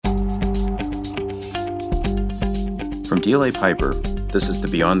From DLA Piper, this is the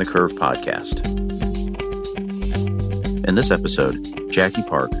Beyond the Curve podcast. In this episode, Jackie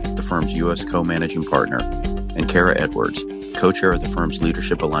Park, the firm's U.S. co-managing partner, and Kara Edwards, co-chair of the firm's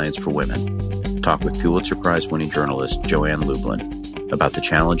Leadership Alliance for Women, talk with Pulitzer Prize-winning journalist Joanne Lublin about the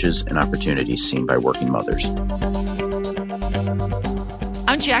challenges and opportunities seen by working mothers.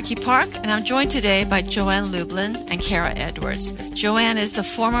 I'm Jackie Park, and I'm joined today by Joanne Lublin and Kara Edwards. Joanne is the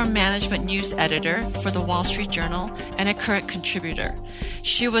former management news editor for the Wall Street Journal and a current contributor.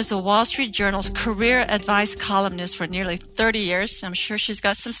 She was the Wall Street Journal's career advice columnist for nearly 30 years. I'm sure she's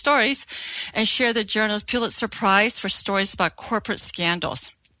got some stories, and shared the journal's Pulitzer Prize for stories about corporate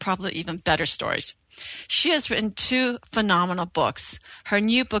scandals, probably even better stories. She has written 2 phenomenal books. Her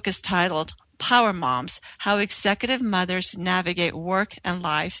new book is titled Power Moms, How Executive Mothers Navigate Work and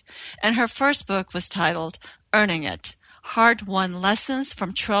Life, and her first book was titled Earning It, Hard-Won Lessons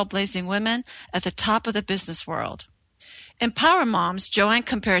from Trailblazing Women at the Top of the Business World. In Power Moms, Joanne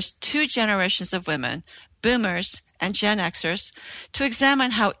compares 2 generations of women, boomers and Gen Xers, to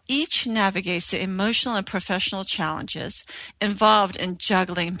examine how each navigates the emotional and professional challenges involved in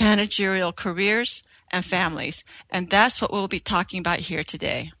juggling managerial careers and families, and that's what we'll be talking about here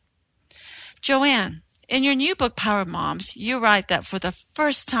today. Joanne, in your new book, Power Moms, you write that for the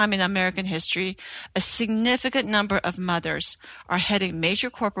first time in American history, a significant number of mothers are heading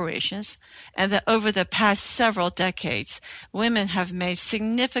major corporations, and that over the past several decades, women have made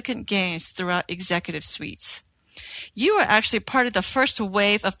significant gains throughout executive suites. You were actually part of the first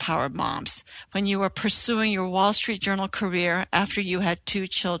wave of Power Moms when you were pursuing your Wall Street Journal career after you had 2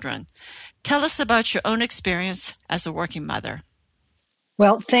 children. Tell us about your own experience as a working mother.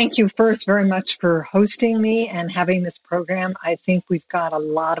 Well, thank you first very much for hosting me and having this program. I think we've got a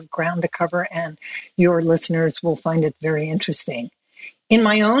lot of ground to cover, and your listeners will find it very interesting. In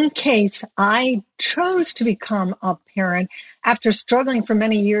my own case, I chose to become a parent after struggling for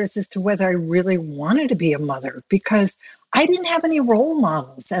many years as to whether I really wanted to be a mother, because I didn't have any role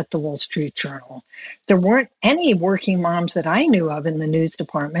models at the Wall Street Journal. There weren't any working moms that I knew of in the news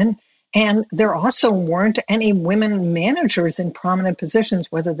department. And there also weren't any women managers in prominent positions,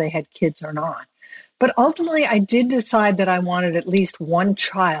 whether they had kids or not. But ultimately, I did decide that I wanted at least one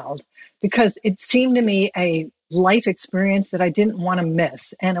child because it seemed to me a life experience that I didn't want to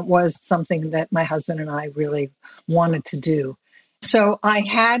miss. And it was something that my husband and I really wanted to do. So I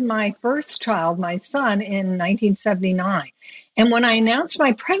had my first child, my son, in 1979. And when I announced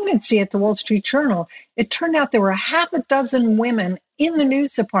my pregnancy at the Wall Street Journal, it turned out there were 6 women in the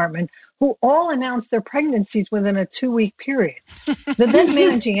news department who all announced their pregnancies within a 2-week period. The then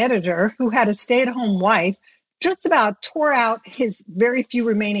managing editor, who had a stay-at-home wife, just about tore out his very few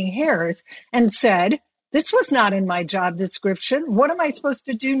remaining hairs and said, "This was not in my job description. What am I supposed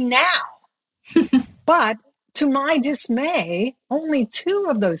to do now?" But to my dismay, only 2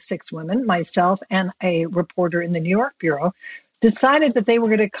 of those 6 women, myself and a reporter in the New York bureau, decided that they were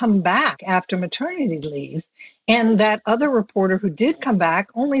going to come back after maternity leave. And that other reporter who did come back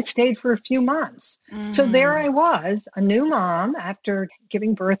only stayed for a few months. So there I was, a new mom after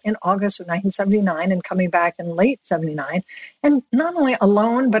giving birth in August of 1979 and coming back in late 79. And not only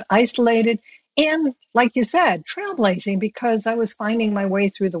alone, but isolated and, like you said, trailblazing because I was finding my way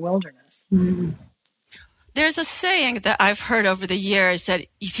through the wilderness. Mm-hmm. There's a saying that I've heard over the years that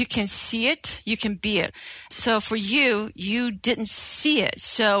if you can see it, you can be it. So for you, you didn't see it.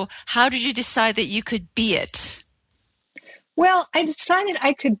 So how did you decide that you could be it? Well, I decided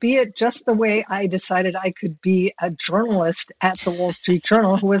I could be it just the way I decided I could be a journalist at the Wall Street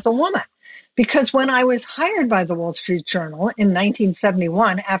Journal who was a woman. Because when I was hired by the Wall Street Journal in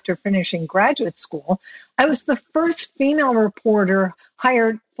 1971 after finishing graduate school, I was the first female reporter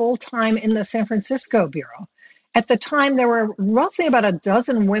hired full-time in the San Francisco bureau. At the time, there were roughly about 12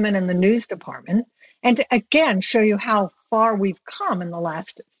 women in the news department. And to, again, show you how far we've come in the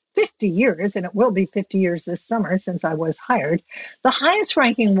last 50 years, and it will be 50 years this summer since I was hired, the highest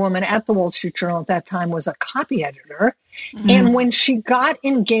ranking woman at the Wall Street Journal at that time was a copy editor. Mm-hmm. And when she got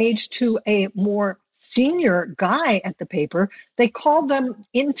engaged to a more senior guy at the paper, they called them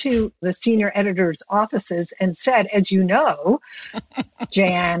into the senior editor's offices and said, as you know,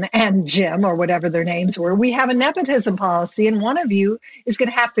 Jan and Jim, or whatever their names were, we have a nepotism policy and one of you is going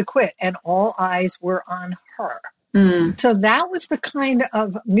to have to quit. And all eyes were on her. So that was the kind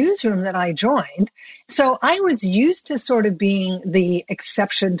of newsroom that I joined. So I was used to sort of being the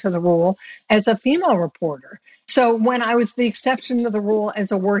exception to the rule as a female reporter. So when I was the exception to the rule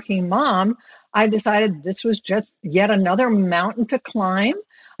as a working mom, I decided this was just yet another mountain to climb,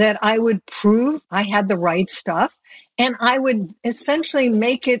 that I would prove I had the right stuff, and I would essentially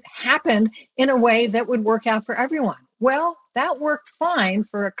make it happen in a way that would work out for everyone. Well, that worked fine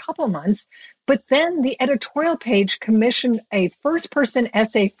for a couple months, but then the editorial page commissioned a first-person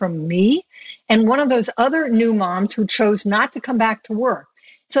essay from me and one of those other new moms who chose not to come back to work.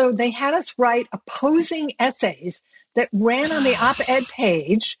 So they had us write opposing essays that ran on the op-ed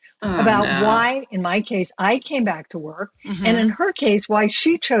page about why, in my case, I came back to work, and in her case, why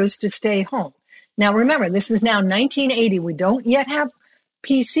she chose to stay home. Now, remember, this is now 1980. We don't yet have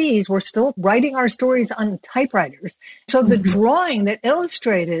PCs. We're still writing our stories on typewriters. So the drawing that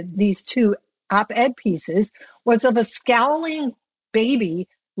illustrated these two op-ed pieces was of a scowling baby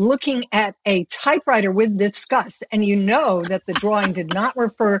looking at a typewriter with disgust. And you know that the drawing did not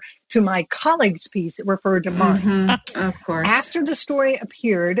refer to my colleague's piece. It referred to mine. Of course. After the story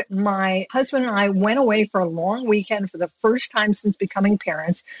appeared, my husband and I went away for a long weekend for the first time since becoming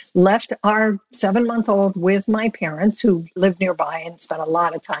parents, left our 7-month-old with my parents who lived nearby and spent a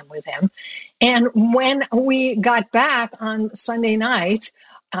lot of time with him. And when we got back on Sunday night,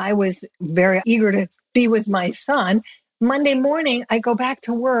 I was very eager to be with my son. Monday morning, I go back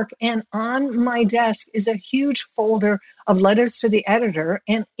to work, and on my desk is a huge folder of letters to the editor.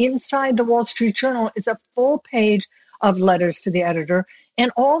 And inside the Wall Street Journal is a full page of letters to the editor.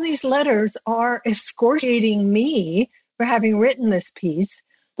 And all these letters are excoriating me for having written this piece.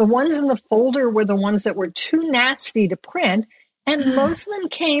 The ones in the folder were the ones that were too nasty to print. And most of them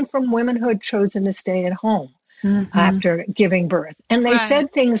came from women who had chosen to stay at home after giving birth. And they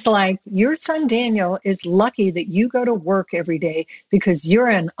said things like, your son Daniel is lucky that you go to work every day because you're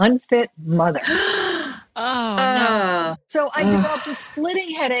an unfit mother. No. So I developed a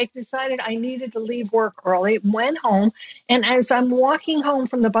splitting headache, decided I needed to leave work early, went home. And as I'm walking home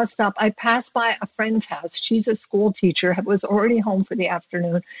from the bus stop, I passed by a friend's house. She's a school teacher, was already home for the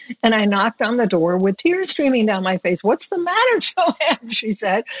afternoon. And I knocked on the door with tears streaming down my face. What's the matter, Joanne? She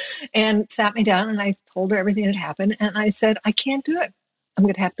said, and sat me down, and I told her everything that happened. And I said, I can't do it. I'm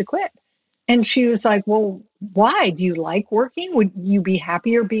going to have to quit. And she was like, well, why? Do you like working? Would you be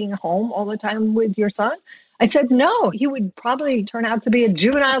happier being home all the time with your son? I said, no, he would probably turn out to be a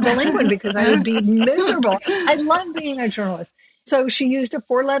juvenile delinquent because I would be miserable. I love being a journalist. So she used a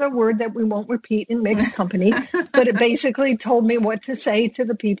 4-letter word that we won't repeat in mixed company, but it basically told me what to say to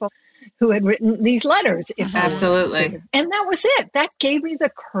the people who had written these letters. Absolutely. And that was it. That gave me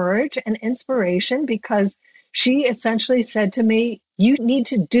the courage and inspiration because she essentially said to me, you need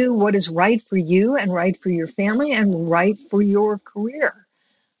to do what is right for you and right for your family and right for your career.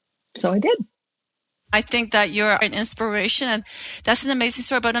 So I did. I think that you're an inspiration, and that's an amazing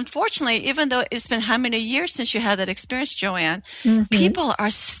story. But unfortunately, even though it's been how many years since you had that experience, Joanne, people are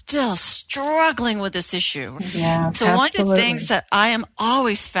still struggling with this issue. Yeah, so one of the things that I am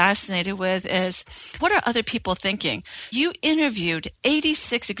always fascinated with is, what are other people thinking? You interviewed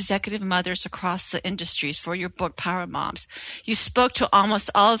 86 executive mothers across the industries for your book, Power Moms. You spoke to almost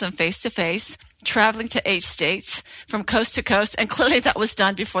all of them face to face, traveling to 8 states from coast to coast, and clearly that was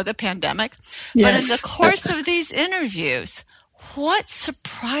done before the pandemic. Yes. But in the course of these interviews, what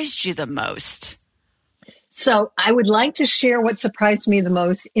surprised you the most? So I would like to share what surprised me the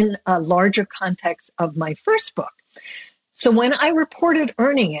most in a larger context of my first book. So when I reported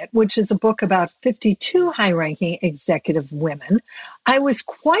Earning It, which is a book about 52 high-ranking executive women, I was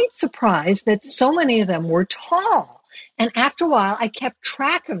quite surprised that so many of them were tall. And after a while, I kept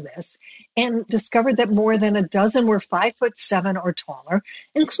track of this and discovered that more than a dozen were 5'7" or taller,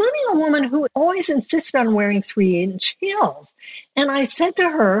 including a woman who always insisted on wearing 3-inch heels. And I said to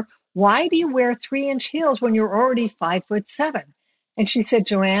her, why do you wear 3-inch heels when you're already 5'7"? And she said,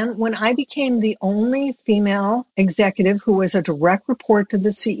 Joanne, when I became the only female executive who was a direct report to the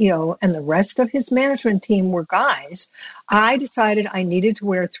CEO and the rest of his management team were guys, I decided I needed to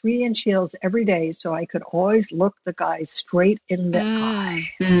wear 3-inch heels every day so I could always look the guys straight in the eye.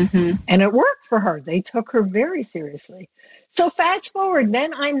 And it worked for her. They took her very seriously. So fast forward,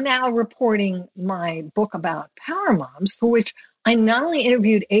 then I'm now reporting my book about Power Moms, for which I not only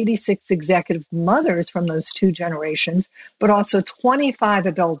interviewed 86 executive mothers from those 2 generations, but also 25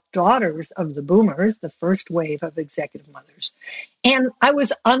 adult daughters of the boomers, the first wave of executive mothers. And I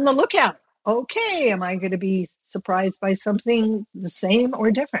was on the lookout. Okay, am I going to be surprised by something the same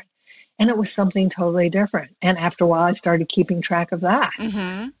or different? And it was something totally different. And after a while, I started keeping track of that.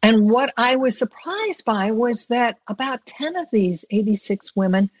 And what I was surprised by was that about 10 of these 86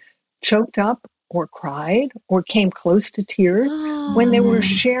 women choked up or cried or came close to tears when they were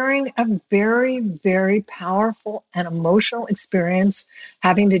sharing a very, very powerful and emotional experience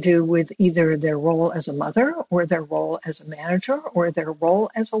having to do with either their role as a mother or their role as a manager or their role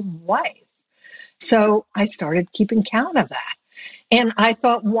as a wife. So I started keeping count of that. And I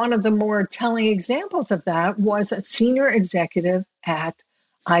thought one of the more telling examples of that was a senior executive at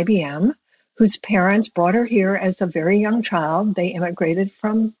IBM whose parents brought her here as a very young child. They immigrated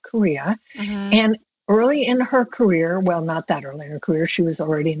from Korea. Mm-hmm. And early in her career, well, not that early in her career, she was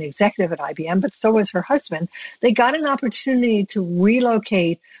already an executive at IBM, but so was her husband. They got an opportunity to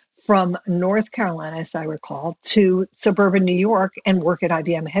relocate from North Carolina, as I recall, to suburban New York and work at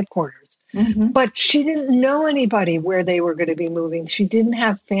IBM headquarters. Mm-hmm. But she didn't know anybody where they were going to be moving. She didn't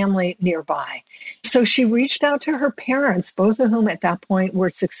have family nearby. So she reached out to her parents, both of whom at that point were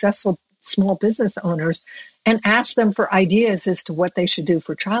successful small business owners, and asked them for ideas as to what they should do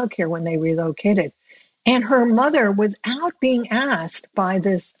for childcare when they relocated. And her mother, without being asked by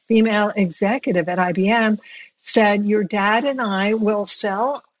this female executive at IBM, said, your dad and I will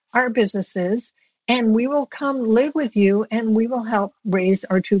sell our businesses and we will come live with you and we will help raise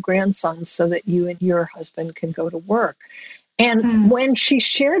our 2 grandsons so that you and your husband can go to work. And when she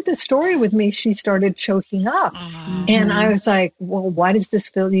shared the story with me, she started choking up. Mm-hmm. And I was like, well, why does this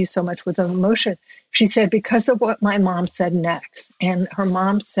fill you so much with emotion? She said, because of what my mom said next. And her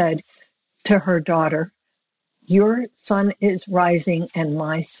mom said to her daughter, your sun is rising and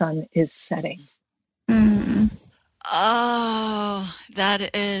my sun is setting. Mm-hmm. Oh,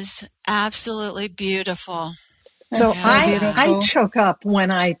 that is absolutely beautiful. So I choke up when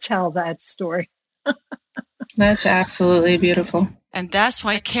I tell that story. That's absolutely beautiful. And that's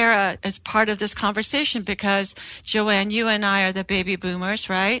why Kara is part of this conversation, because Joanne, you and I are the baby boomers,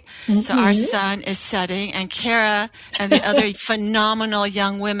 right? Mm-hmm. So our sun is setting, and Kara and the other phenomenal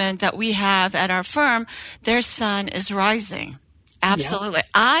young women that we have at our firm, their sun is rising. Absolutely. Yep.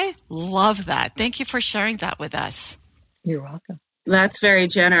 I love that. Thank you for sharing that with us. You're welcome. That's very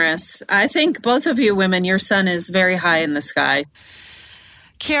generous. I think both of you women, your sun is very high in the sky.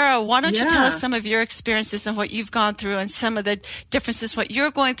 Kara, why don't you tell us some of your experiences and what you've gone through and some of the differences, what you're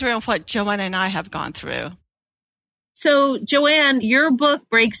going through and what Joanne and I have gone through. So, Joanne, your book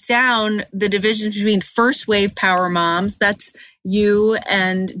breaks down the division between first wave power moms, that's you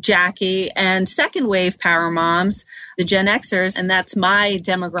and Jackie, and second wave power moms, the Gen Xers, and that's my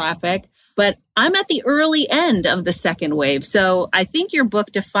demographic. But I'm at the early end of the second wave. So I think your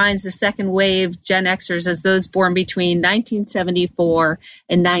book defines the second wave Gen Xers as those born between 1974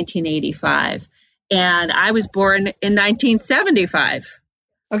 and 1985. And I was born in 1975.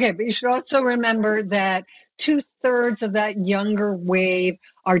 Okay, but you should also remember that 2/3 of that younger wave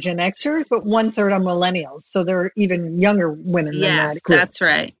are Gen Xers, but 1/3 are millennials. So there are even younger women than that group. That's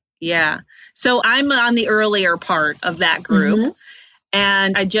right. Yeah. So I'm on the earlier part of that group. Mm-hmm.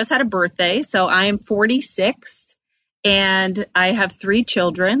 And I just had a birthday, so I am 46, and I have 3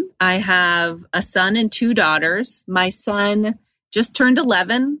 children. I have a son and 2 daughters. My son just turned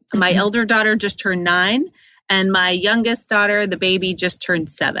 11. My elder daughter just turned 9, and my youngest daughter, the baby, just turned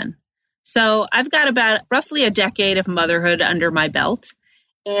 7. So I've got about roughly a decade of motherhood under my belt.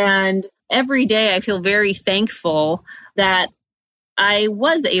 And every day I feel very thankful that I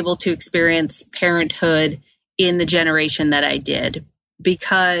was able to experience parenthood in the generation that I did,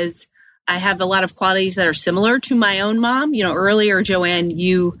 because I have a lot of qualities that are similar to my own mom. You know, earlier, Joanne,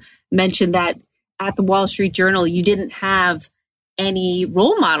 you mentioned that at the Wall Street Journal, you didn't have any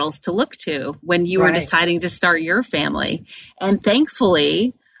role models to look to when you were deciding to start your family. And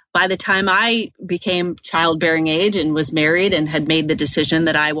thankfully, by the time I became childbearing age and was married and had made the decision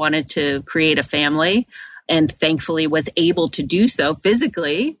that I wanted to create a family, and thankfully was able to do so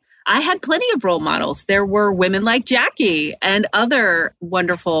physically, I had plenty of role models. There were women like Jackie and other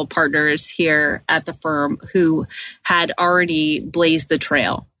wonderful partners here at the firm who had already blazed the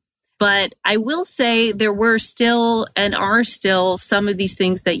trail. But I will say there were still and are still some of these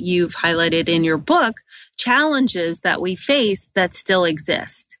things that you've highlighted in your book, challenges that we face that still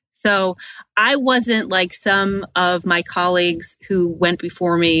exist. So I wasn't like some of my colleagues who went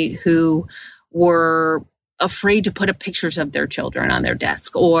before me who were afraid to put up pictures of their children on their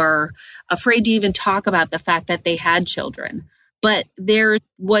desk or afraid to even talk about the fact that they had children. But there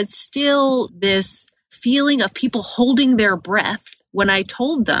was still this feeling of people holding their breath when I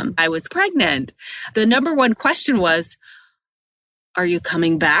told them I was pregnant. The number one question was, are you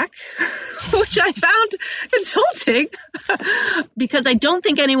coming back? Which I found insulting because I don't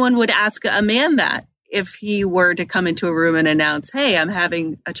think anyone would ask a man that if he were to come into a room and announce, hey, I'm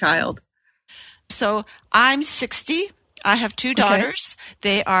having a child. So I'm 60 I have two daughters.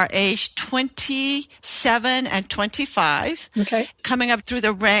 They are aged 27 and 25. Okay. Coming up through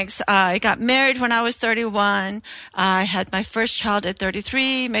the ranks, I got married when I was 31. I had my first child at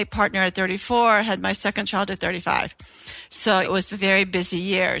 33, made partner at 34, had my second child at 35. So it was very busy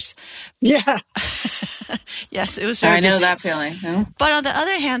years. Yeah. Yes, it was very busy. I know that feeling. Yeah. But on the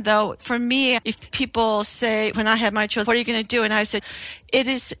other hand, though, for me, if people say, when I had my children, what are you going to do? And I said, it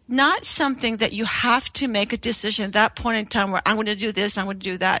is not something that you have to make a decision at that point in time where I'm going to do this, I'm going to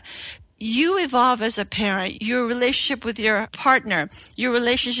do that. You evolve as a parent, your relationship with your partner, your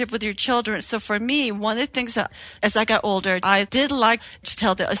relationship with your children. So for me, one of the things that as I got older, I did like to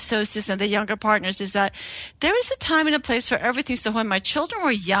tell the associates and the younger partners is that there is a time and a place for everything. So when my children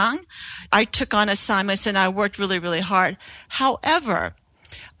were young, I took on assignments and I worked really, really hard. However,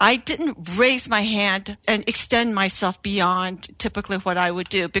 I didn't raise my hand and extend myself beyond typically what I would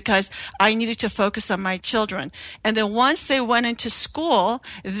do because I needed to focus on my children. And then once they went into school,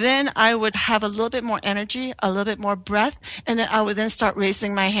 then I would have a little bit more energy, a little bit more breath, and then I would then start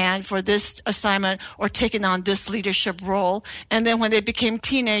raising my hand for this assignment or taking on this leadership role. And then when they became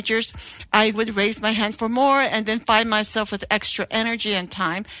teenagers, I would raise my hand for more and then find myself with extra energy and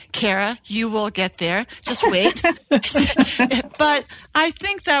time. Kara, you will get there. Just wait. But I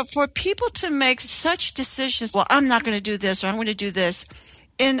think that for people to make such decisions, well, I'm not going to do this or I'm going to do this,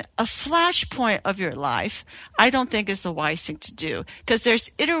 in a flashpoint of your life, I don't think it's a wise thing to do because there's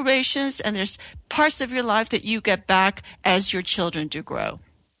iterations and there's parts of your life that you get back as your children do grow.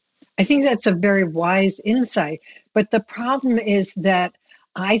 I think that's a very wise insight. But the problem is that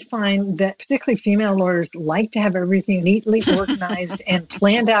I find that particularly female lawyers like to have everything neatly organized and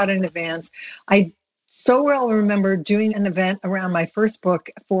planned out in advance. I so well remember doing an event around my first book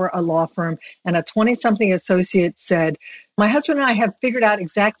for a law firm, and a 20-something associate said, my husband and I have figured out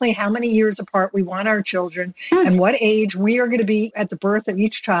exactly how many years apart we want our children and what age we are going to be at the birth of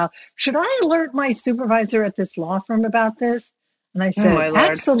each child. Should I alert my supervisor at this law firm about this? And I said,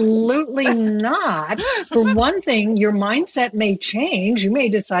 absolutely not. For one thing, your mindset may change. You may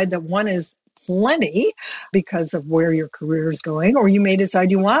decide that one is plenty because of where your career is going, or you may decide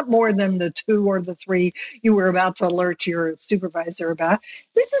you want more than the 2 or the 3 you were about to alert your supervisor about.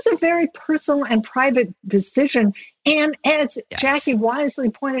 This is a very personal and private decision. And as Jackie wisely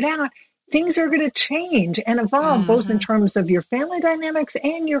pointed out, things are going to change and evolve both in terms of your family dynamics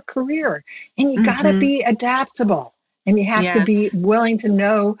and your career. And you got to be adaptable. And you have to be willing to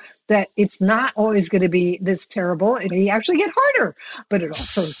know that it's not always going to be this terrible. It may actually get harder, but it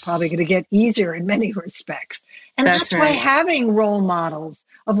also is probably going to get easier in many respects. And that's why having role models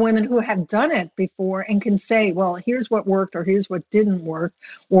of women who have done it before and can say, well, here's what worked or here's what didn't work,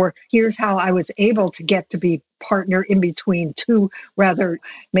 or here's how I was able to get to be partner in between 2, rather,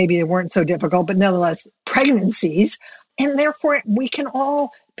 maybe they weren't so difficult, but nevertheless, pregnancies. And therefore, we can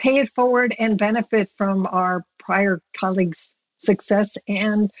all pay it forward and benefit from our prior colleagues' success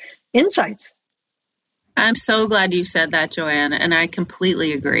and insights. I'm so glad you said that, Joanne, and I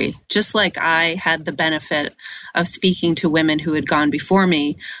completely agree. Just like I had the benefit of speaking to women who had gone before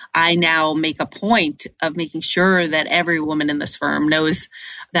me, I now make a point of making sure that every woman in this firm knows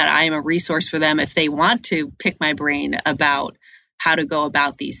that I am a resource for them if they want to pick my brain about how to go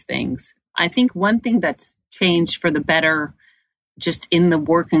about these things. I think one thing that's changed for the better just in the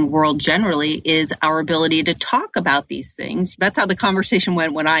working world generally is our ability to talk about these things. That's how the conversation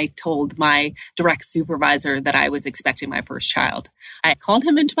went when I told my direct supervisor that I was expecting my first child. I called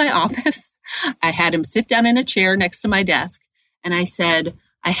him into my office. I had him sit down in a chair next to my desk, and I said,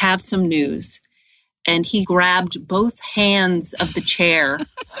 I have some news. And he grabbed both hands of the chair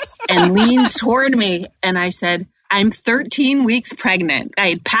and leaned toward me. And I said, I'm 13 weeks pregnant. I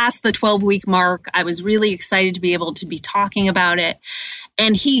had passed the 12-week mark. I was really excited to be able to be talking about it.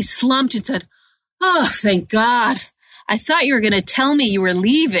 And he slumped and said, oh, thank God. I thought you were going to tell me you were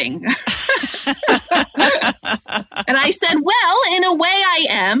leaving. And I said, well, in a way I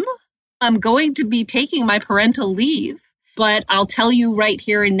am. I'm going to be taking my parental leave. But I'll tell you right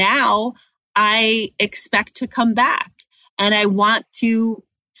here and now, I expect to come back. And I want to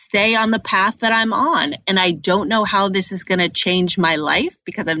stay on the path that I'm on. And I don't know how this is going to change my life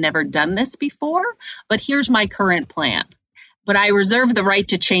because I've never done this before, but here's my current plan. But I reserve the right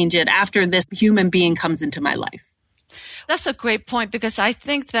to change it after this human being comes into my life. That's a great point, because I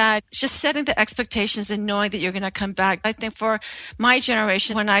think that just setting the expectations and knowing that you're going to come back. I think for my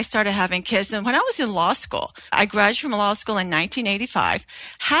generation, when I started having kids and when I was in law school, I graduated from law school in 1985.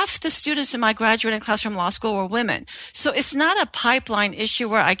 Half the students in my graduating class from law school were women. So it's not a pipeline issue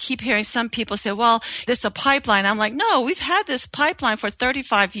where I keep hearing some people say, well, there's a pipeline. I'm like, no, we've had this pipeline for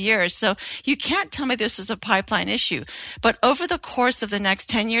 35 years. So you can't tell me this is a pipeline issue. But over the course of the next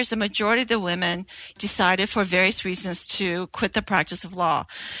 10 years, the majority of the women decided for various reasons to quit the practice of law.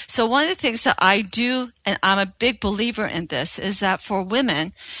 So one of the things that I do, and I'm a big believer in this, is that for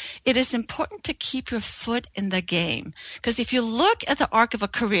women, it is important to keep your foot in the game. Because if you look at the arc of a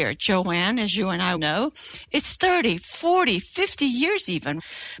career, Joanne, as you and I know, it's 30, 40, 50 years even.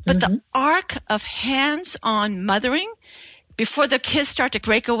 But the arc of hands-on mothering before the kids start to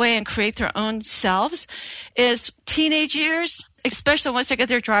break away and create their own selves is teenage years, especially once they get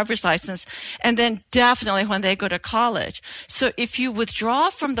their driver's license, and then definitely when they go to college. So if you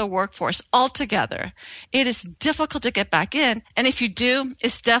withdraw from the workforce altogether, it is difficult to get back in. And if you do,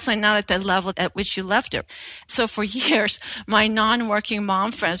 it's definitely not at the level at which you left it. So for years, my non-working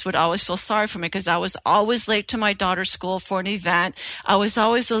mom friends would always feel sorry for me because I was always late to my daughter's school for an event. I was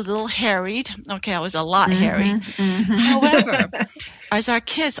always a little harried. Okay, I was a lot harried. However, as our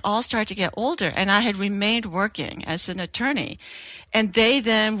kids all started to get older and I had remained working as an attorney, and they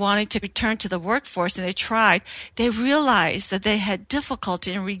then wanted to return to the workforce and they realized that they had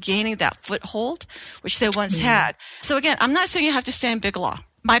difficulty in regaining that foothold, which they once had. So again, I'm not saying you have to stay in big law.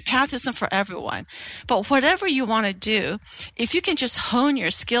 My path isn't for everyone. But whatever you want to do, if you can just hone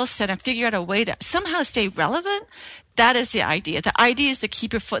your skill set and figure out a way to somehow stay relevant, that is the idea. The idea is to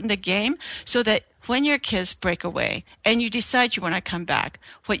keep your foot in the game so that when your kids break away and you decide you want to come back,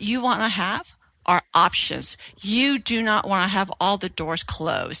 what you want to have are options. You do not want to have all the doors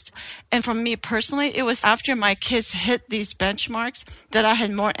closed. And for me personally, it was after my kids hit these benchmarks that I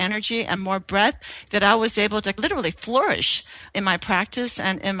had more energy and more breadth, that I was able to literally flourish in my practice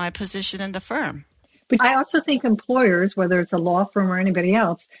and in my position in the firm. But I also think employers, whether it's a law firm or anybody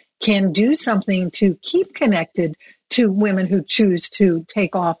else, can do something to keep connected to women who choose to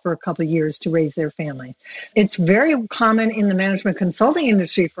take off for a couple of years to raise their family. It's very common in the management consulting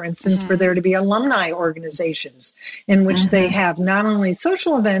industry, for instance, for there to be alumni organizations in which they have not only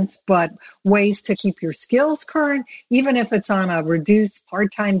social events, but ways to keep your skills current, even if it's on a reduced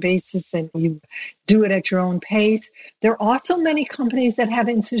part-time basis and you do it at your own pace. There are also many companies that have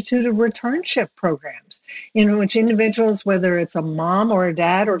instituted returnship programs in which individuals, whether it's a mom or a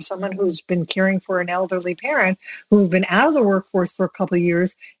dad or someone who's been caring for an elderly parent who've been out of the workforce for a couple of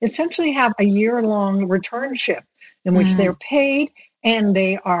years, essentially have a year-long returnship in which they're paid and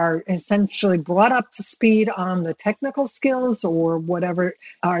they are essentially brought up to speed on the technical skills or whatever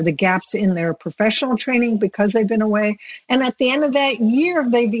are the gaps in their professional training because they've been away. And at the end of that year,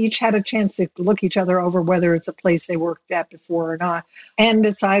 they've each had a chance to look each other over whether it's a place they worked at before or not and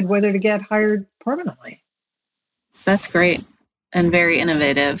decide whether to get hired permanently. That's great and very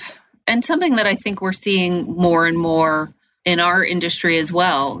innovative. And something that I think we're seeing more and more in our industry as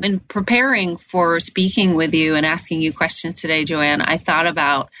well. In preparing for speaking with you and asking you questions today, Joanne, I thought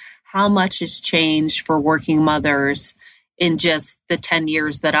about how much has changed for working mothers in just the 10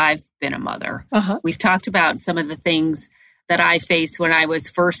 years that I've been a mother. We've talked about some of the things that I faced when I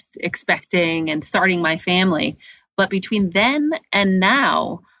was first expecting and starting my family. But between then and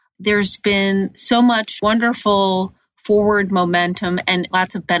now, there's been so much wonderful forward momentum and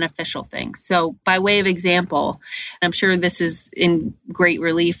lots of beneficial things. So by way of example, I'm sure this is in great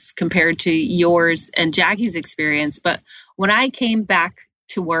relief compared to yours and Jackie's experience, but when I came back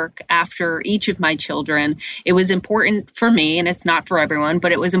to work after each of my children, it was important for me, and it's not for everyone,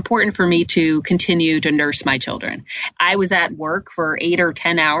 but it was important for me to continue to nurse my children. I was at work for 8 or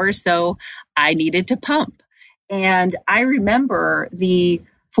 10 hours, so I needed to pump. And I remember the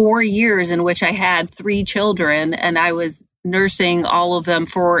 4 years in which I had 3 children and I was nursing all of them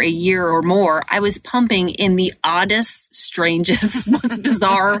for a year or more. I was pumping in the oddest, strangest, most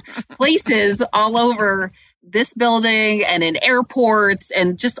bizarre places all over this building and in airports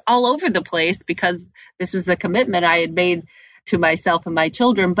and just all over the place because this was a commitment I had made to myself and my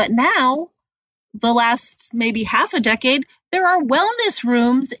children. But now, the last maybe half a decade, there are wellness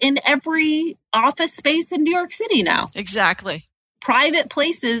rooms in every office space in New York City now. Exactly. Private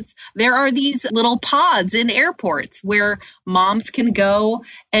places, there are these little pods in airports where moms can go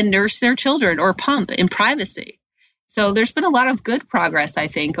and nurse their children or pump in privacy. So there's been a lot of good progress, I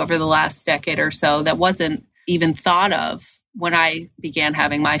think, over the last decade or so that wasn't even thought of when I began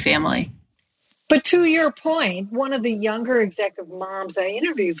having my family. But to your point, one of the younger executive moms I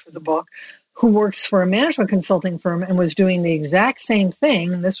interviewed for the book who works for a management consulting firm and was doing the exact same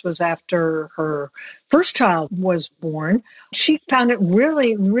thing. This was after her first child was born. She found it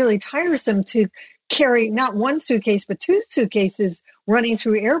really, really tiresome to carry not one suitcase, but two suitcases running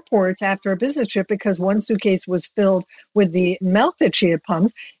through airports after a business trip because one suitcase was filled with the milk that she had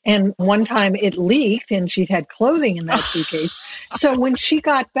pumped. And one time it leaked and she'd had clothing in that suitcase. So when she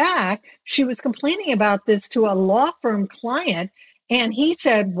got back, she was complaining about this to a law firm client. And he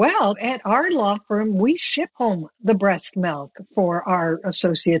said, well, at our law firm, we ship home the breast milk for our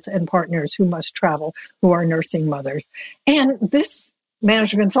associates and partners who must travel, who are nursing mothers. And this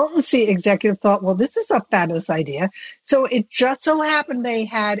management consultancy executive thought, well, this is a fabulous idea. So it just so happened they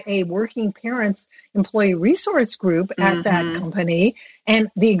had a working parents employee resource group at that company. And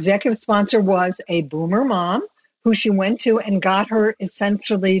the executive sponsor was a boomer mom who she went to and got her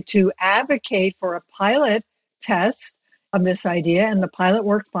essentially to advocate for a pilot test of this idea. And the pilot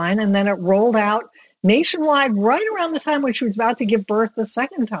worked fine. And then it rolled out nationwide right around the time when she was about to give birth the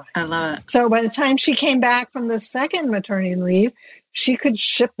second time. I love it. So by the time she came back from the second maternity leave, she could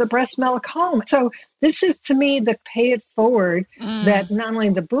ship the breast milk home. So this is, to me, the pay it forward that not only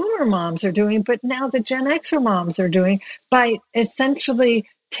the boomer moms are doing, but now the Gen Xer moms are doing by essentially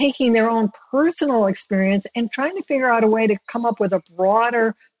taking their own personal experience and trying to figure out a way to come up with a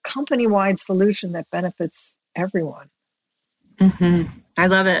broader company-wide solution that benefits everyone. I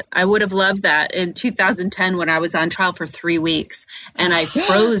love it. I would have loved that in 2010 when I was on trial for 3 weeks and I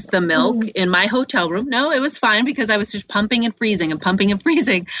froze the milk in my hotel room. No, it was fine because I was just pumping and freezing and pumping and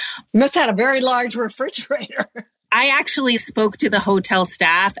freezing. You must have had a very large refrigerator. I actually spoke to the hotel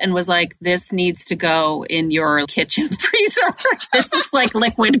staff and was like, this needs to go in your kitchen freezer. This is like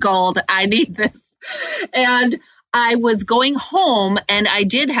liquid gold. I need this. And I was going home and I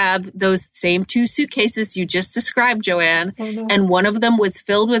did have those same 2 suitcases you just described, Joanne. And one of them was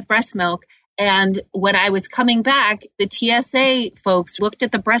filled with breast milk. And when I was coming back, the TSA folks looked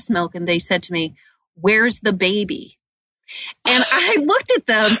at the breast milk and they said to me, where's the baby? And I looked at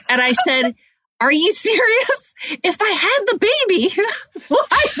them and I said, are you serious? If I had the baby,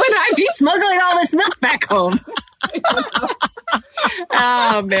 why would I be smuggling all this milk back home?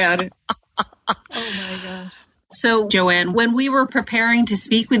 Oh, man. Oh, my gosh. So, Joanne, when we were preparing to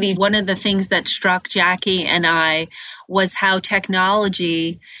speak with you, one of the things that struck Jackie and I was how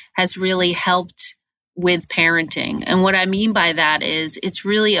technology has really helped with parenting. And what I mean by that is it's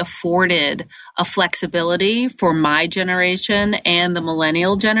really afforded a flexibility for my generation and the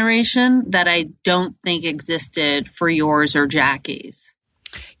millennial generation that I don't think existed for yours or Jackie's.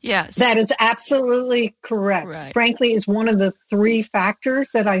 Yes. That is absolutely correct. Right. Frankly, is one of the 3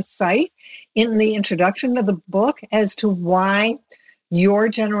 factors that I cite in the introduction to the book as to why your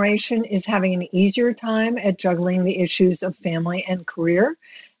generation is having an easier time at juggling the issues of family and career.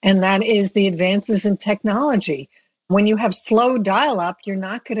 And that is the advances in technology. When you have slow dial-up, you're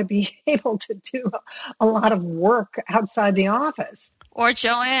not going to be able to do a lot of work outside the office. Or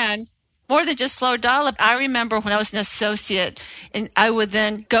Joanne, more than just slow dial-up. I remember when I was an associate and I would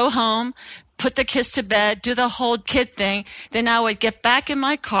then go home, put the kids to bed, do the whole kid thing. Then I would get back in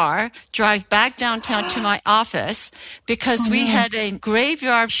my car, drive back downtown to my office because we had a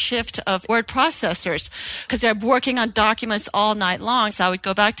graveyard shift of word processors because they're working on documents all night long. So I would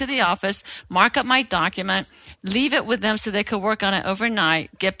go back to the office, mark up my document, leave it with them so they could work on it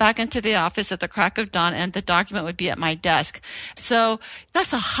overnight, get back into the office at the crack of dawn, and the document would be at my desk. So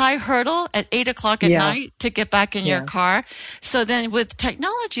that's a high hurdle at 8 o'clock at night to get back in your car. So then with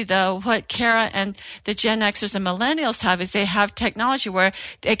technology, though, what Kara and the Gen Xers and millennials have is they have technology where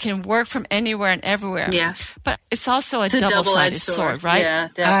they can work from anywhere and everywhere. Yes. But it's also a double-sided sword, right? Yeah,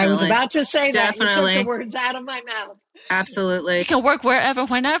 definitely. I was about to say that. Definitely. You took the words out of my mouth. Absolutely. You can work wherever,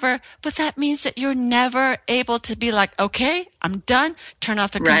 whenever, but that means that you're never able to be like, okay, I'm done, turn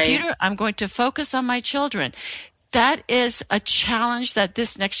off the computer, I'm going to focus on my children. That is a challenge that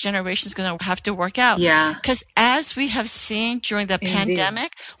this next generation is going to have to work out. Yeah. Because as we have seen during the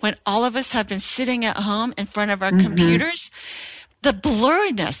pandemic, when all of us have been sitting at home in front of our computers, the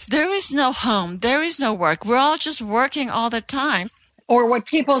blurriness, there is no home, there is no work. We're all just working all the time. Or what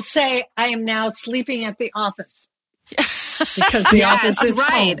people say, I am now sleeping at the office. Because the office is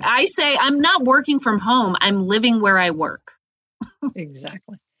right. home. I say I'm not working from home. I'm living where I work.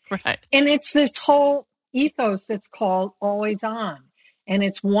 Exactly. Right. And it's this whole ethos that's called always on. And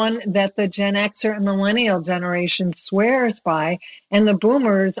it's one that the Gen Xer and millennial generation swears by, and the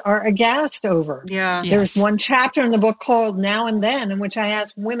boomers are aghast over. Yeah. There's one chapter in the book called Now and Then, in which I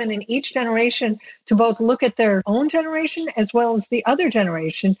ask women in each generation to both look at their own generation as well as the other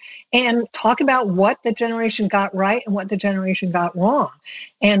generation and talk about what the generation got right and what the generation got wrong.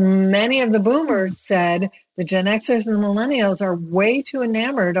 And many of the boomers said the Gen Xers and the millennials are way too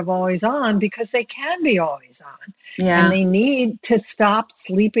enamored of always on because they can be always on. Yeah. And they need to stop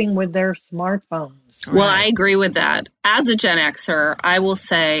sleeping with their smartphones. Well, I agree with that. As a Gen Xer, I will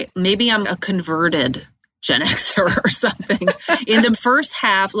say maybe I'm a converted Gen Xer or something. In the first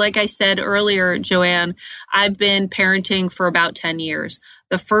half, like I said earlier, Joanne, I've been parenting for about 10 years.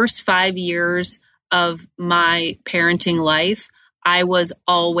 The first 5 years of my parenting life, I was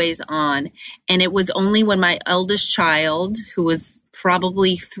always on. And it was only when my eldest child, who was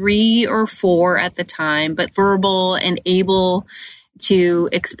probably 3 or 4 at the time, but verbal and able to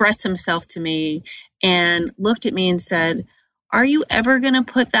express himself to me, and looked at me and said, "Are you ever going to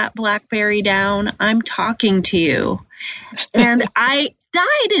put that BlackBerry down? I'm talking to you." And I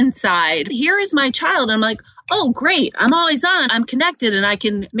died inside. Here is my child. I'm like, oh, great. I'm always on. I'm connected and I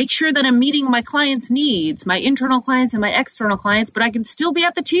can make sure that I'm meeting my clients' needs, my internal clients and my external clients, but I can still be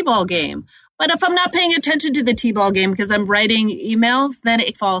at the T-ball game. But if I'm not paying attention to the T-ball game because I'm writing emails, then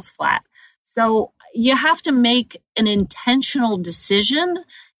it falls flat. So you have to make an intentional decision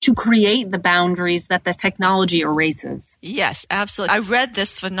to create the boundaries that the technology erases. Yes, absolutely. I read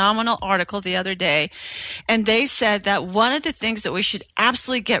this phenomenal article the other day, and they said that one of the things that we should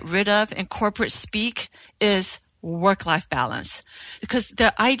absolutely get rid of in corporate speak is work-life balance. Because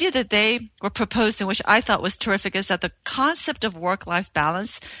the idea that they were proposing, which I thought was terrific, is that the concept of work-life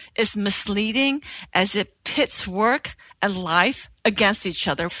balance is misleading as it pits work and life against each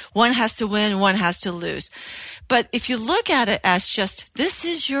other. One has to win, one has to lose. But if you look at it as just, this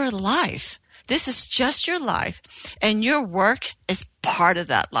is your life. This is just your life, and your work is part of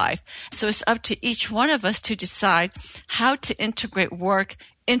that life. So it's up to each one of us to decide how to integrate work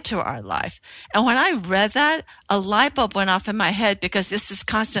into our life. And when I read that, a light bulb went off in my head, because this is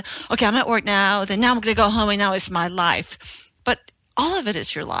constant, okay, I'm at work now, then now I'm going to go home, and now it's my life. But all of it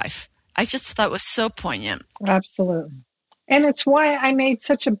is your life. I just thought it was so poignant. Absolutely. And it's why I made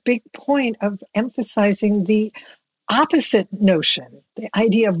such a big point of emphasizing the opposite notion, the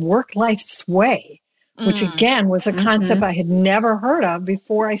idea of work-life sway, which again was a concept I had never heard of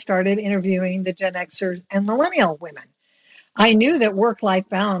before I started interviewing the Gen Xers and millennial women. I knew that work-life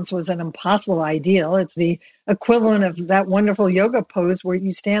balance was an impossible ideal. It's the equivalent of that wonderful yoga pose where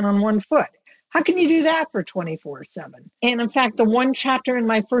you stand on one foot. How can you do that for 24/7? And in fact, the one chapter in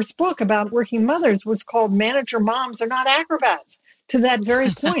my first book about working mothers was called Manager Moms Are Not Acrobats, to that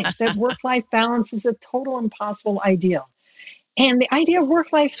very point, that work-life balance is a total impossible ideal. And the idea of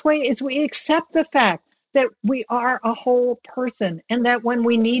work-life sway is we accept the fact that we are a whole person, and that when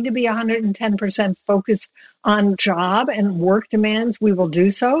we need to be 110% focused on job and work demands, we will do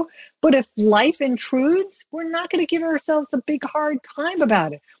so. But if life intrudes, we're not going to give ourselves a big hard time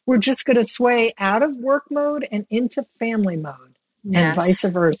about it. We're just going to sway out of work mode and into family mode, and vice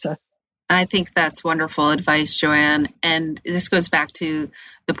versa. I think that's wonderful advice, Joanne. And this goes back to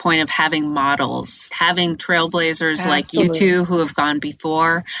the point of having models, having trailblazers like you two who have gone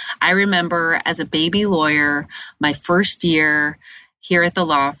before. I remember as a baby lawyer, my first year here at the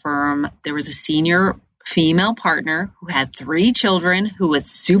law firm, there was a senior female partner who had 3 children, who was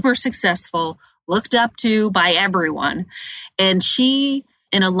super successful, looked up to by everyone. And she,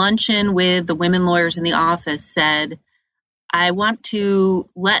 in a luncheon with the women lawyers in the office, said, I want to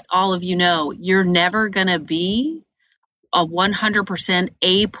let all of you know, you're never going to be a 100%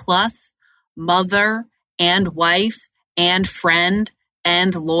 A+ mother and wife and friend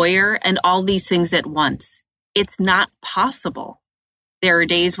and lawyer and all these things at once. It's not possible. There are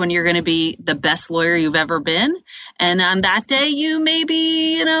days when you're going to be the best lawyer you've ever been. And on that day, you may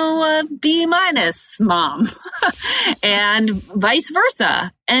be, a B- mom and vice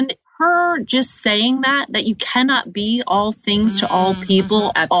versa. And her just saying that you cannot be all things to all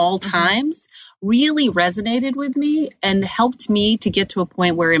people at all times really resonated with me and helped me to get to a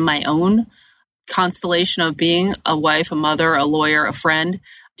point where in my own constellation of being a wife, a mother, a lawyer, a friend,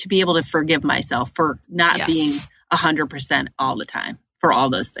 to be able to forgive myself for not being 100% all the time for all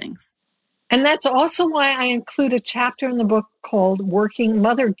those things. And that's also why I include a chapter in the book called Working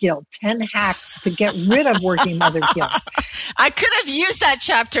Mother Guilt, 10 Hacks to Get Rid of Working Mother Guilt. I could have used that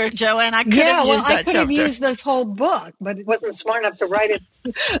chapter, Joanne. I could have used that chapter. I could have used this whole book, but it wasn't smart enough to write it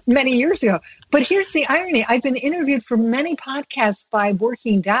many years ago. But here's the irony. I've been interviewed for many podcasts by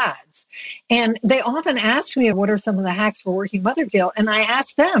working dads, and they often ask me, what are some of the hacks for working mother guilt? And I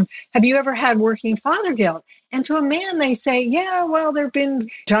ask them, have you ever had working father guilt? And to a man, they say, yeah, well, there've been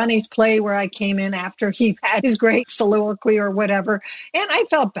Johnny's play where I came in after he had his great soliloquy or whatever. And I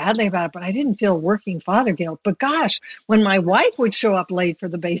felt badly about it, but I didn't feel working father guilt. But gosh, when my wife would show up late for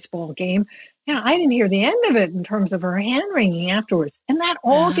the baseball game, I didn't hear the end of it in terms of her hand wringing afterwards. And that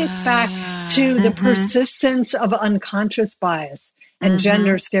all gets back to the persistence of unconscious bias and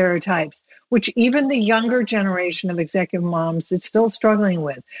gender stereotypes, which even the younger generation of executive moms is still struggling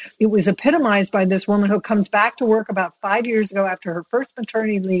with. It was epitomized by this woman who comes back to work about 5 years ago after her first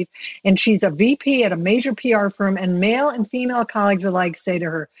maternity leave, and she's a VP at a major PR firm, and male and female colleagues alike say to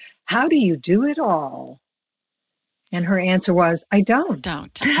her, how do you do it all? And her answer was, I don't.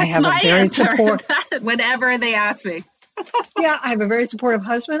 I have my answer. Whenever they ask me. Yeah, I have a very supportive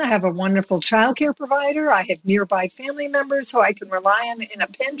husband. I have a wonderful childcare provider. I have nearby family members who I can rely on in a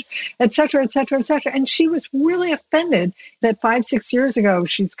pinch, et cetera, et cetera, et cetera. And she was really offended that 5-6 years ago,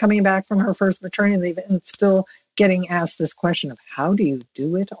 she's coming back from her first maternity leave and still getting asked this question of how do you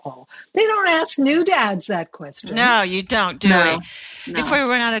do it all? They don't ask new dads that question. No, you don't, do we? No. Before we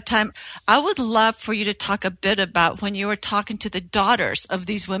run out of time, I would love for you to talk a bit about when you were talking to the daughters of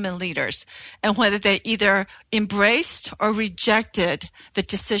these women leaders and whether they either embraced or rejected the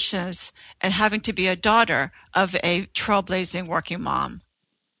decisions and having to be a daughter of a trailblazing working mom.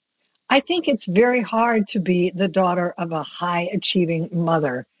 I think it's very hard to be the daughter of a high-achieving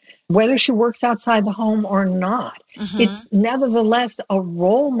mother, whether she works outside the home or not. It's nevertheless a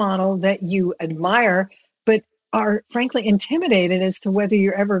role model that you admire, but are frankly intimidated as to whether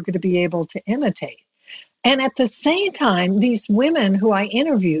you're ever going to be able to imitate. And at the same time, these women who I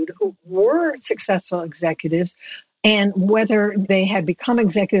interviewed who were successful executives, and whether they had become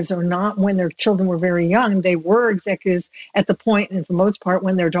executives or not when their children were very young, they were executives at the point, and for the most part,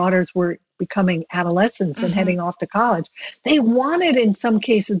 when their daughters were becoming adolescents and heading off to college. They wanted, in some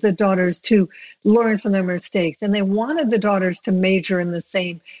cases, the daughters to learn from their mistakes, and they wanted the daughters to major in the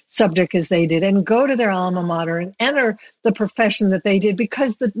same subject as they did and go to their alma mater and enter the profession that they did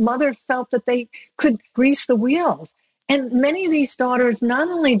because the mother felt that they could grease the wheels. And many of these daughters not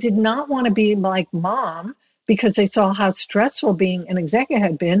only did not want to be like mom, because they saw how stressful being an executive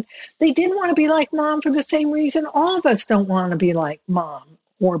had been, they didn't want to be like mom for the same reason all of us don't want to be like mom.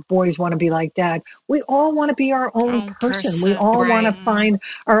 Or boys want to be like dad. We all want to be our own person. We all want to find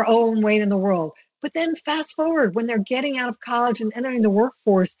our own way in the world. But then fast forward, when they're getting out of college and entering the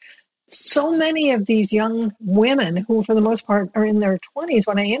workforce, so many of these young women who, for the most part, are in their 20s,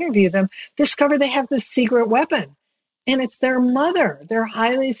 when I interview them, discover they have this secret weapon. And it's their mother, their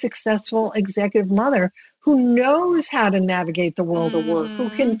highly successful executive mother, who knows how to navigate the world of work, who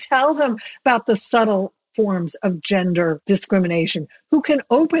can tell them about the subtle forms of gender discrimination, who can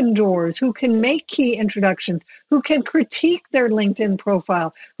open doors, who can make key introductions, who can critique their LinkedIn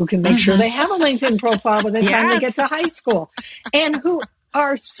profile, who can make sure they have a LinkedIn profile by the time they get to high school, and who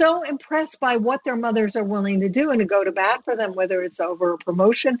are so impressed by what their mothers are willing to do and to go to bat for them, whether it's over a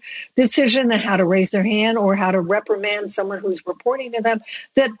promotion decision and how to raise their hand or how to reprimand someone who's reporting to them,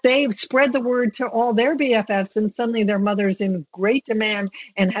 that they've spread the word to all their BFFs, and suddenly their mother's in great demand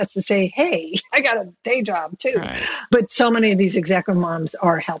and has to say, hey, I got a day job too. Right. But so many of these executive moms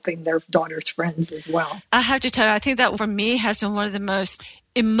are helping their daughters' friends as well. I have to tell you, I think that for me has been one of the most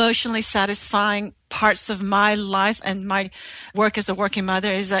emotionally satisfying parts of my life and my work as a working mother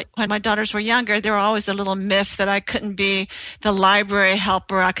is that when my daughters were younger, there were always a little myth that I couldn't be the library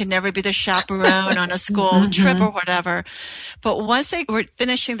helper. I could never be the chaperone on a school trip or whatever. But once they were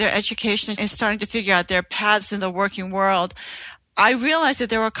finishing their education and starting to figure out their paths in the working world, I realized that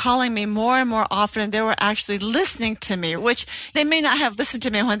they were calling me more and more often, and they were actually listening to me, which they may not have listened to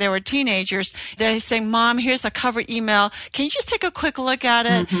me when they were teenagers. They're saying, Mom, here's a cover email. Can you just take a quick look at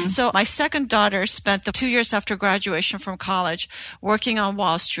it? So my second daughter spent the 2 years after graduation from college working on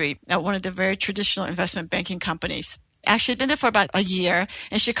Wall Street at one of the very traditional investment banking companies. Actually, I'd been there for about a year,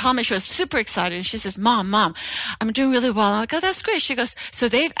 and she called me. She was super excited. And she says, Mom, I'm doing really well. I'm like, oh, that's great. She goes, so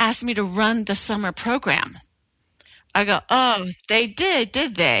they've asked me to run the summer program. I go, oh, they did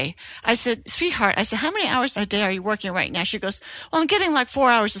they? I said, sweetheart, how many hours a day are you working right now? She goes, well, I'm getting like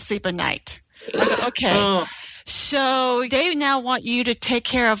 4 hours of sleep a night. I go, okay. So they now want you to take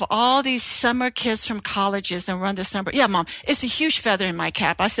care of all these summer kids from colleges and run the summer. Yeah, Mom, it's a huge feather in my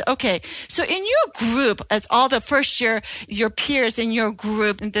cap. I said, okay. So in your group, as all the first year, your peers in your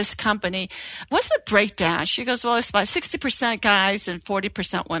group in this company, what's the breakdown? She goes, well, it's about 60% guys and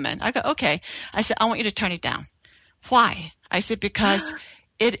 40% women. I go, okay. I said, I want you to turn it down. Why? I said, because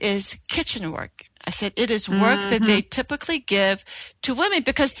it is kitchen work. I said, it is work that they typically give to women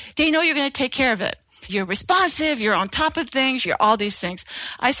because they know you're going to take care of it. You're responsive, you're on top of things, you're all these things.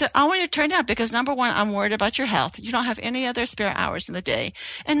 I said, I want you to turn down because number one, I'm worried about your health. You don't have any other spare hours in the day.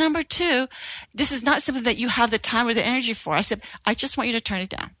 And number two, this is not something that you have the time or the energy for. I said, I just want you to turn it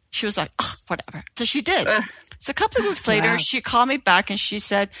down. She was like, oh, whatever. So she did. So a couple of weeks later, she called me back and she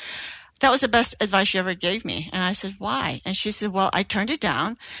said, that was the best advice you ever gave me. And I said, why? And she said, well, I turned it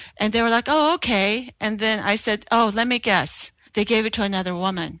down. And they were like, oh, okay. And then I said, oh, let me guess. They gave it to another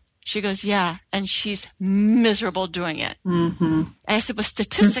woman. She goes, yeah. And she's miserable doing it. And I said, well,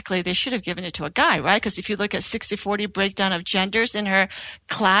 statistically, they should have given it to a guy, right? Because if you look at 60-40 breakdown of genders in her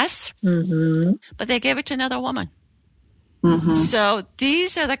class, but they gave it to another woman. So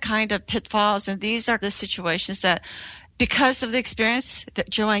these are the kind of pitfalls and these are the situations that because of the experience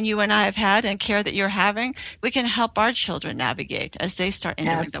that Joanne, you and I have had and care that you're having, we can help our children navigate as they start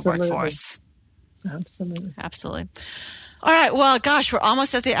entering the workforce. Absolutely. All right. Well, gosh, we're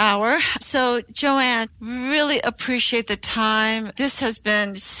almost at the hour. So, Joanne, really appreciate the time. This has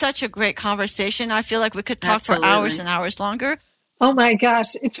been such a great conversation. I feel like we could talk for hours and hours longer. Oh my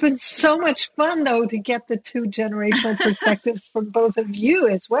gosh. It's been so much fun though to get the two generational perspectives from both of you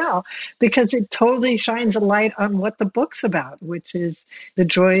as well, because it totally shines a light on what the book's about, which is the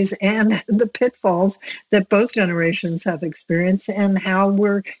joys and the pitfalls that both generations have experienced and how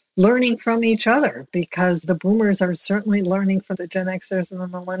we're learning from each other, because the boomers are certainly learning from the Gen Xers and the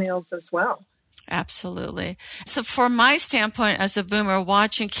millennials as well. Absolutely. So from my standpoint as a boomer,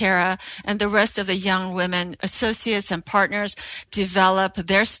 watching Kara and the rest of the young women, associates and partners develop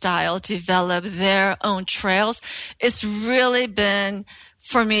their style, develop their own trails, it's really been,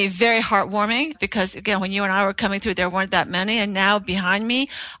 for me, very heartwarming because, again, when you and I were coming through, there weren't that many. And now behind me,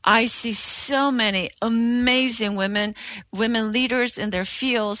 I see so many amazing women leaders in their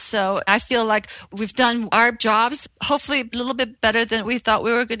fields. So I feel like we've done our jobs, hopefully a little bit better than we thought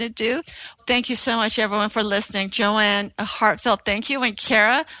we were going to do. Thank you so much, everyone, for listening. Joanne, a heartfelt thank you. And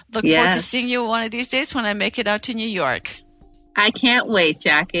Kara, look forward to seeing you one of these days when I make it out to New York. I can't wait,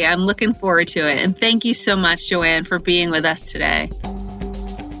 Jackie. I'm looking forward to it. And thank you so much, Joanne, for being with us today.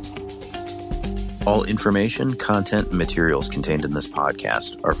 All information, content, and materials contained in this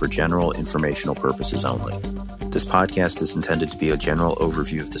podcast are for general informational purposes only. This podcast is intended to be a general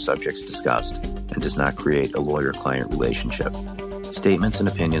overview of the subjects discussed and does not create a lawyer-client relationship. Statements and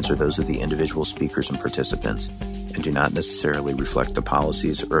opinions are those of the individual speakers and participants and do not necessarily reflect the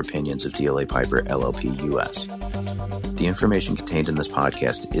policies or opinions of DLA Piper LLP US. The information contained in this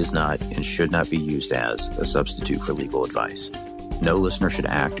podcast is not and should not be used as a substitute for legal advice. No listener should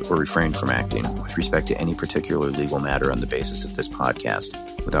act or refrain from acting with respect to any particular legal matter on the basis of this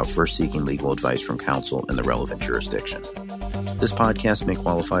podcast without first seeking legal advice from counsel in the relevant jurisdiction. This podcast may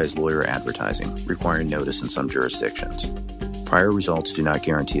qualify as lawyer advertising, requiring notice in some jurisdictions. Prior results do not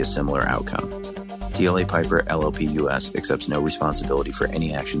guarantee a similar outcome. DLA Piper LLP US accepts no responsibility for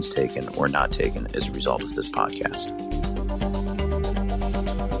any actions taken or not taken as a result of this podcast.